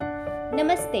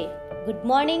Namaste. Good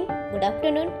morning, good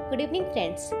afternoon, good evening,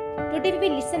 friends. Today we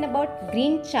will listen about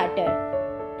Green Charter.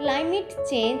 Climate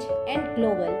change and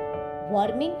global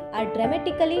warming are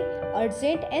dramatically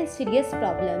urgent and serious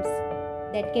problems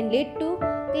that can lead to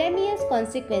calamitous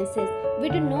consequences. We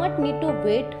do not need to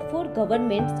wait for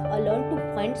governments alone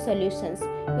to find solutions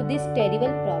to these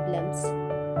terrible problems.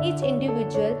 Each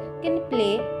individual can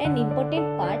play an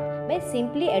important part by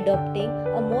simply adopting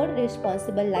a more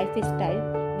responsible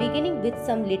lifestyle, beginning with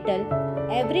some little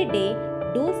everyday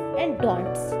do's and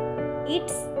don'ts.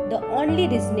 It's the only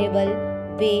reasonable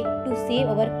way to save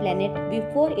our planet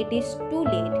before it is too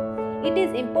late. It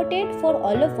is important for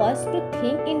all of us to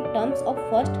think in terms of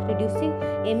first reducing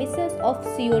emissions of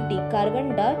CO2,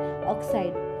 carbon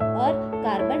dioxide, or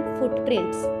carbon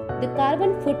footprints. The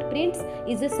carbon footprints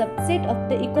is a subset of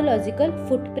the ecological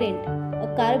footprint.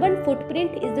 A carbon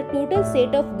footprint is the total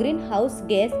set of greenhouse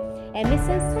gas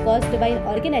emissions caused by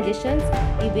organizations,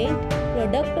 event,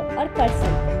 product, or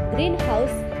person.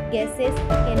 Greenhouse gases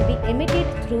can be emitted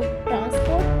through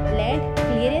transport, land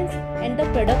clearance, and the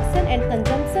production and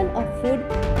consumption of food,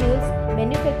 fuels,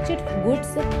 manufactured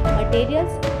goods,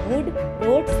 materials, wood,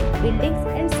 roads, buildings,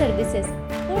 and services.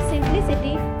 For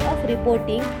simplicity of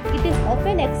reporting, it is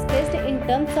often expressed in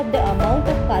terms of the amount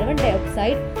of carbon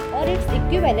dioxide or its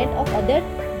equivalent of other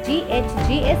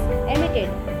GHGs emitted.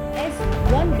 As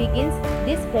one begins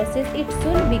this process, it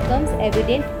soon becomes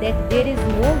evident that there is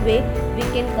no way we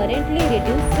can currently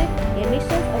reduce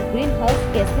emissions of greenhouse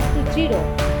gases to zero.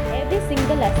 Every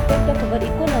single aspect of our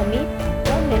economy,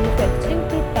 from manufacturing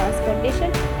to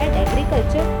transportation and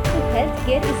agriculture to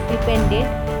healthcare, is dependent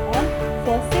on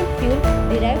fossil fuel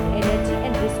derived energy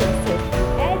and resources.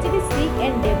 As we seek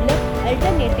and develop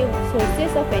alternative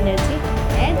sources of energy,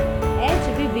 and as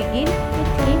we begin to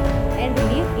think and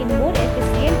live in more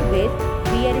efficient ways,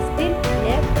 we are still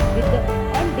left with the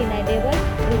undeniable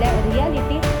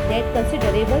reality that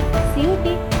considerable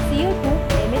CO2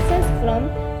 emissions from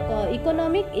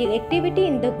economic activity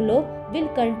in the globe will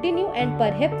continue and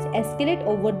perhaps escalate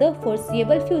over the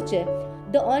foreseeable future.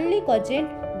 The only cogent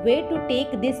way to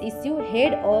take this issue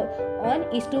head on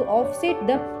is to offset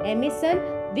the emission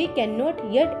we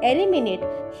cannot yet eliminate.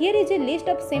 Here is a list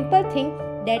of simple things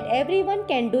that everyone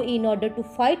can do in order to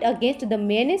fight against the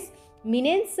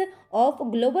menace of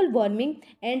global warming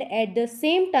and at the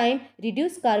same time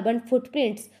reduce carbon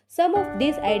footprints. Some of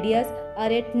these ideas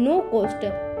are at no cost.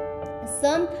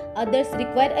 Some others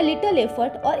require a little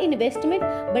effort or investment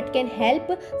but can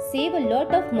help save a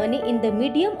lot of money in the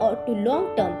medium or to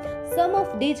long term. Some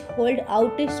of these hold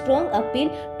out a strong appeal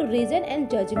to reason and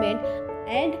judgment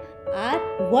and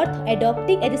are worth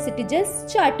adopting as a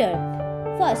citizen's charter.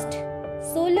 First,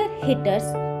 solar heaters,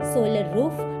 solar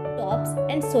roof tops,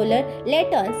 and solar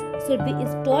lanterns should be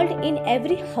installed in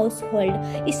every household,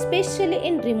 especially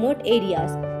in remote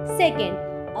areas. Second,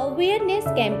 awareness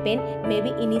campaign may be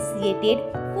initiated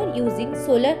for using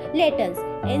solar lanterns.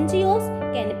 NGOs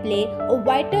can play a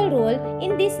vital role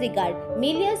in this regard.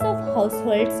 Millions of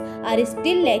households are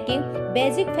still lacking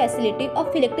basic facility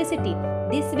of electricity.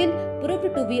 This will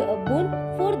prove to be a boon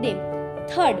for them.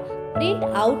 Third, print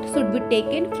out should be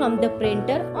taken from the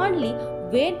printer only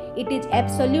when it is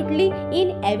absolutely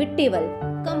inevitable.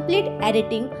 Complete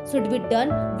editing should be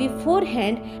done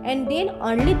beforehand and then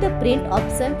only the print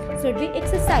option should be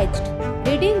exercised.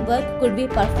 Reading work could be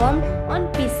performed on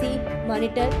PC,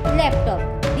 monitor, laptop.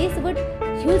 This would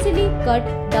hugely cut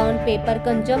down paper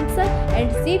consumption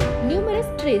and save numerous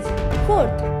trees.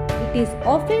 Fourth, it is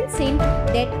often seen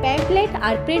that pamphlets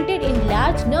are printed in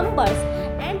large numbers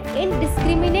and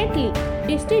indiscriminately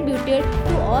distributed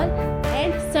to all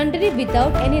and sundry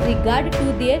without any regard to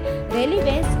their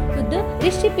relevance to the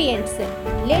recipients.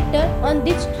 Later on,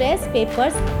 these trash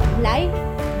papers lie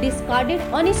discarded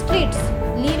on streets,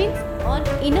 leaving an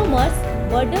enormous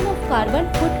burden of carbon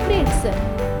footprints.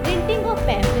 Printing of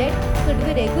pamphlets should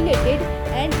be regulated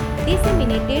and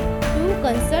disseminated to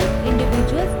concerned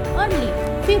individuals only.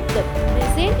 Fifth,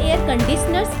 present air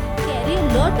conditioners carry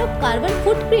a lot of carbon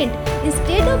footprint.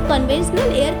 Instead of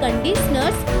conventional air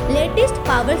conditioners, latest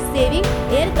power-saving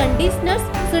air conditioners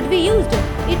should be used.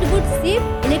 It would save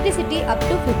electricity up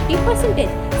to 50%.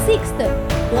 Sixth,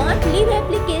 don't leave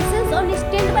applications on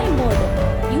standby mode.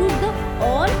 Use the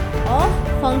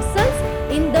on-off functions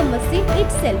in the machine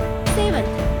itself. Seventh,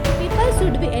 people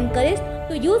should be encouraged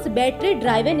to use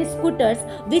battery-driven scooters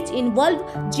which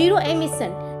involve zero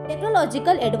emission.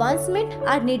 Technological advancement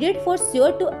are needed for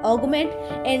sure to augment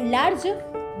and enlarge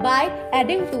by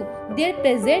adding to their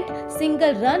present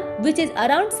single run, which is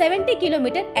around 70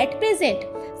 km at present.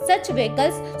 Such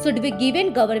vehicles should be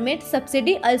given government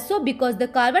subsidy also because the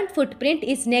carbon footprint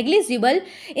is negligible,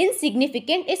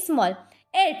 insignificant, small.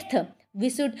 Eighth, we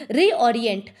should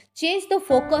reorient, change the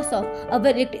focus of our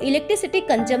electricity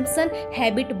consumption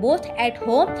habit both at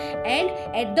home and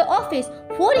at the office.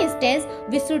 For instance,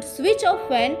 we should switch off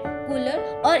fan, cooler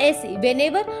or AC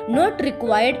whenever not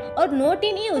required or not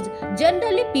in use.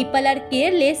 Generally, people are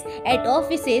careless at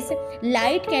offices.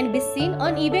 Light can be seen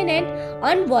on even and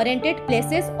unwarranted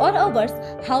places or hours.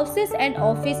 Houses and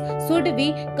office should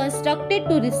be constructed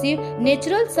to receive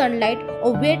natural sunlight,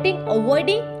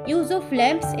 avoiding use of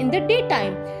lamps in the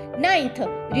daytime. Ninth,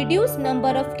 reduce number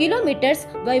of kilometers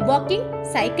by walking,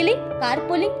 cycling,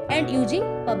 carpooling and using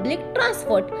public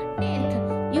transport.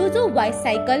 10th, use of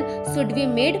bicycle should be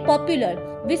made popular.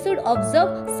 We should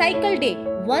observe cycle day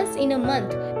once in a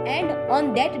month, and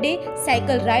on that day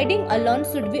cycle riding alone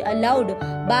should be allowed.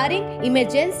 Barring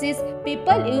emergencies,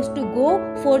 people used to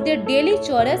go for their daily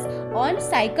chores on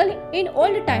cycle in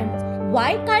old times.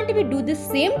 Why can't we do the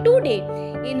same today?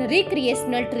 In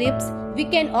recreational trips, we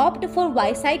can opt for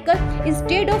bicycle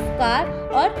instead of car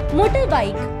or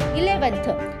motorbike.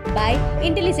 11th, buy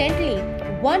intelligently.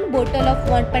 One bottle of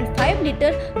 1.5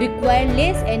 liter requires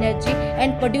less energy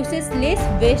and produces less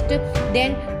waste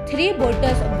than 3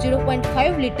 bottles of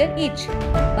 0.5 liter each.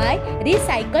 Buy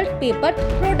recycled paper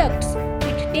products.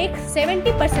 It takes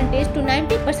 70% to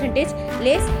 90%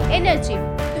 less energy.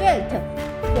 12th,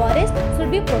 forests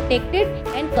should be protected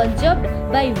and conserved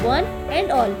by one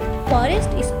and all.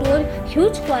 Forests store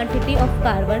huge quantity of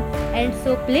carbon and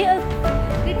so play a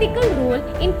critical role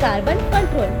in carbon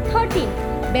control. 13.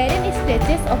 Barren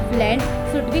stretches of land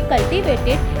should be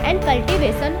cultivated and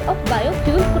cultivation of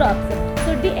biofuel crops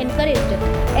should be encouraged.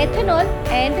 Ethanol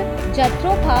and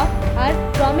jatropha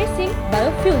are promising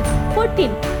biofuels.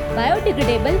 14.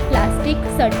 Biodegradable plastic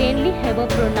certainly have a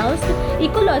pronounced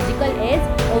ecological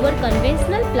edge over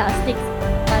conventional plastics.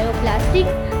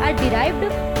 Bioplastics are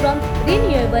derived from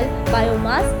renewable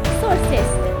biomass sources.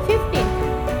 15.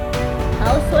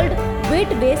 Household weight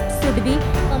waste should be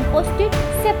composted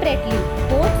separately.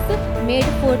 Pots made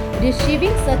for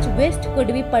receiving such waste could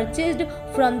be purchased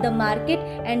from the market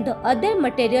and the other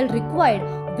material required,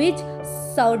 which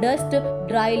sawdust,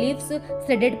 dry leaves,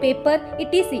 shredded paper,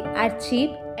 etc. are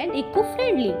cheap and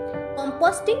eco-friendly.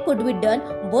 Composting could be done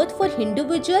both for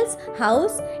individuals,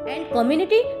 house and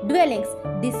community dwellings.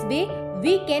 This way,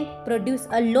 we can produce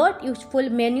a lot useful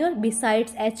manure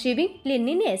besides achieving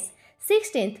cleanliness.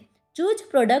 16th, choose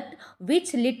product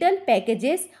with little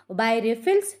packages, buy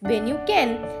refills when you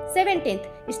can. 17th,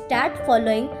 start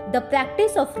following the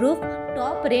practice of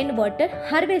rooftop rainwater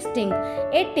harvesting.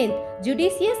 18th,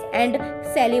 judicious and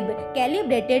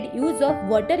calibrated use of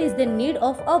water is the need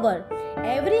of hour.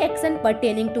 Every action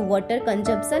pertaining to water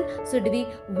consumption should be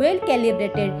well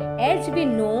calibrated. As we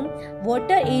know,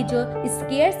 water is a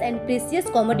scarce and precious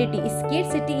commodity.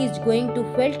 Scarcity is going to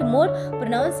felt more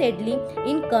pronouncedly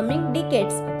in coming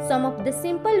decades. Some of the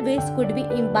simple ways could be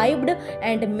imbibed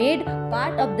and made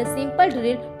part of the simple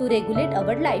drill to regulate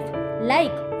our life.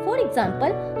 Like, for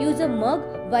example, use a mug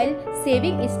while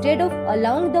saving instead of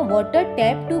allowing the water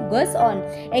tap to gush on.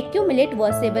 Accumulate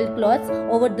washable clothes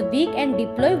over the week and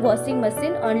deploy washing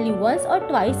machine only once or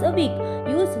twice a week.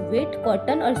 Use wet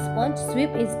cotton or sponge sweep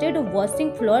instead of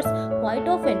washing floors quite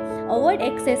often. Avoid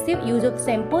excessive use of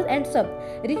shampoos and soap.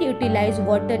 Reutilize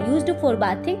water used for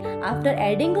bathing after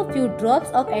adding a few drops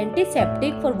of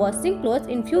antiseptic for washing clothes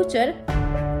in future.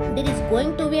 There is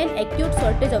going to be an acute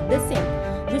shortage of the same.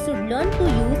 We should learn to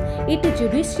use it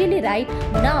judiciously right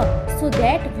now so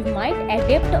that we might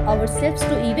adapt ourselves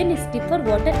to even stiffer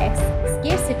water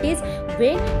scarcities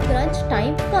when crunch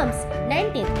time comes.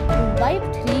 19th,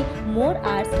 imbibe 3 more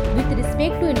hours with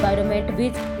respect to environment,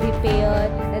 which repair,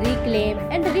 reclaim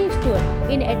and restore.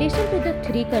 In addition to the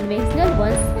 3 conventional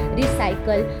ones,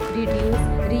 recycle,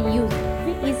 reduce, reuse.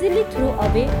 We easily throw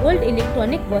away old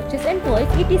electronic watches and toys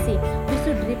etc. We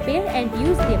should repair and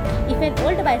use them. If an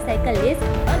old bicycle is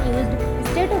unused,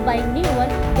 instead of buying new one,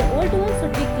 the old one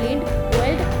should be cleaned,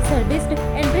 oiled, serviced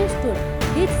and restored.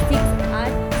 These 6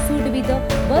 should be the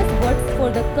buzzwords for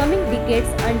the coming decades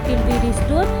until we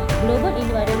restore global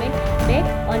environment back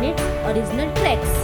on its original tracks.